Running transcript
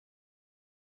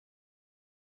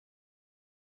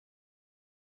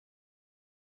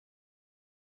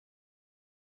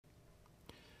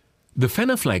The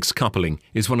Fenaflex coupling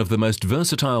is one of the most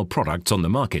versatile products on the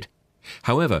market.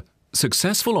 However,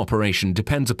 successful operation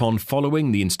depends upon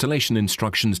following the installation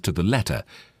instructions to the letter.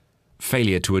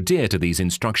 Failure to adhere to these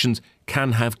instructions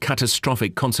can have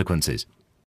catastrophic consequences.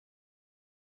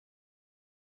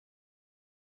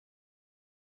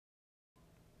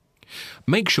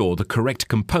 Make sure the correct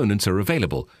components are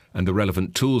available and the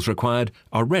relevant tools required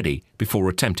are ready before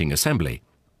attempting assembly.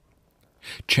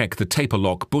 Check the taper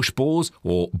lock bush bores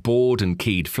or bored and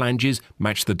keyed flanges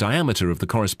match the diameter of the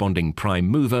corresponding prime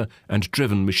mover and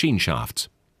driven machine shafts.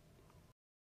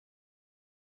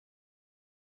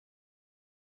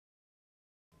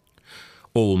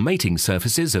 All mating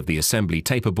surfaces of the assembly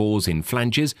taper bores in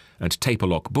flanges and taper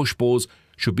lock bush bores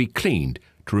should be cleaned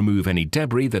to remove any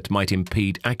debris that might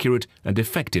impede accurate and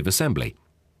effective assembly.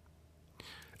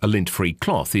 A lint-free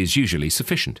cloth is usually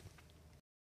sufficient.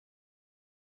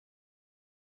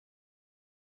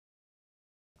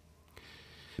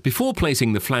 Before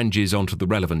placing the flanges onto the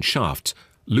relevant shafts,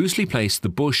 loosely place the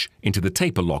bush into the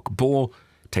taper lock bore,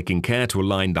 taking care to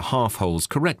align the half holes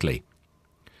correctly.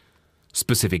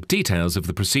 Specific details of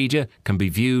the procedure can be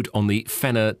viewed on the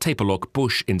Fenner taper lock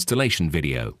bush installation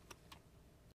video.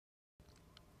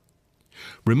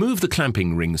 Remove the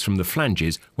clamping rings from the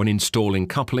flanges when installing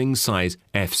couplings size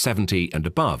F70 and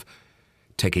above,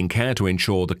 taking care to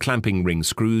ensure the clamping ring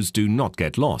screws do not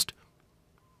get lost.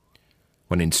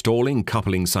 When installing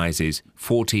coupling sizes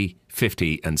 40,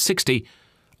 50 and 60,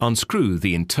 unscrew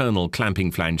the internal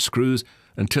clamping flange screws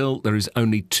until there is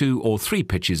only 2 or 3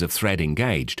 pitches of thread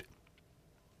engaged.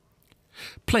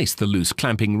 Place the loose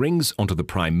clamping rings onto the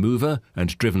prime mover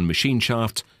and driven machine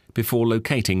shafts before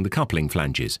locating the coupling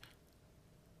flanges.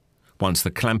 Once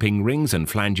the clamping rings and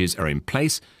flanges are in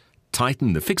place,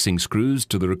 tighten the fixing screws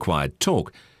to the required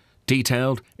torque,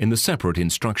 detailed in the separate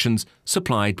instructions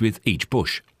supplied with each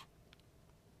bush.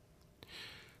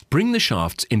 Bring the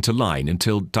shafts into line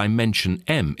until dimension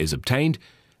M is obtained,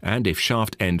 and if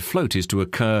shaft end float is to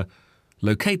occur,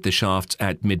 locate the shafts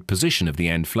at mid-position of the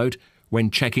end float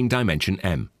when checking dimension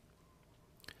M.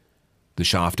 The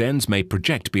shaft ends may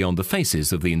project beyond the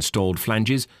faces of the installed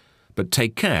flanges, but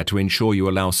take care to ensure you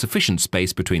allow sufficient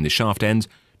space between the shaft ends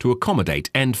to accommodate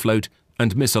end float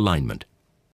and misalignment.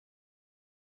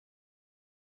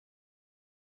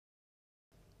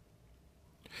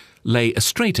 Lay a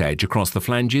straight edge across the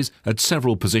flanges at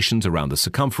several positions around the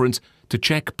circumference to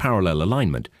check parallel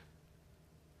alignment.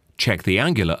 Check the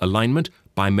angular alignment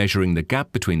by measuring the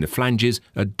gap between the flanges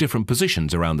at different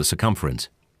positions around the circumference.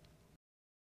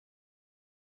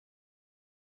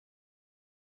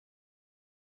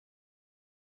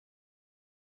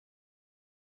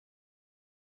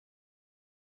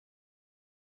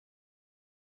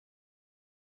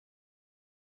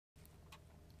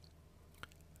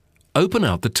 Open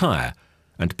out the tyre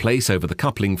and place over the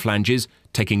coupling flanges,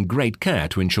 taking great care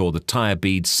to ensure the tyre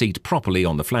beads seat properly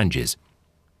on the flanges.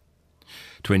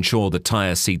 To ensure the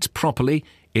tyre seats properly,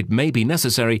 it may be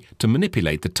necessary to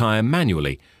manipulate the tyre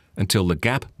manually until the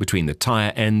gap between the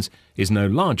tyre ends is no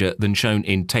larger than shown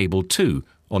in Table 2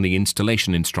 on the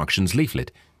installation instructions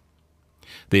leaflet.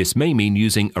 This may mean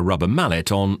using a rubber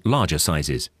mallet on larger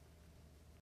sizes.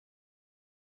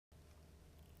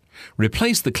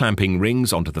 Replace the clamping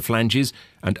rings onto the flanges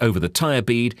and over the tyre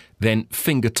bead, then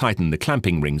finger tighten the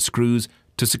clamping ring screws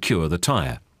to secure the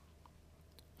tyre.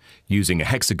 Using a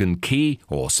hexagon key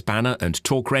or spanner and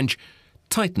torque wrench,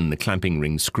 tighten the clamping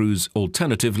ring screws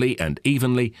alternatively and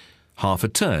evenly, half a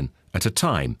turn at a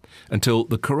time, until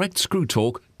the correct screw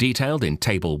torque detailed in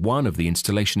Table 1 of the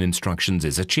installation instructions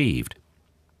is achieved.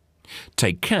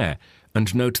 Take care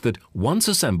and note that once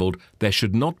assembled, there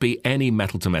should not be any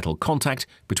metal-to-metal contact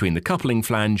between the coupling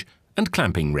flange and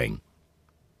clamping ring.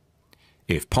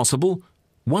 If possible,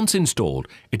 once installed,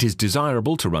 it is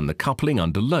desirable to run the coupling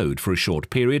under load for a short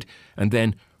period and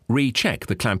then recheck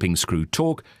the clamping screw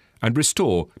torque and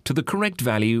restore to the correct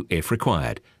value if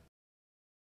required.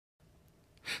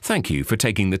 Thank you for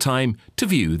taking the time to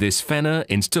view this Fenner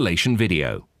installation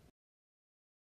video.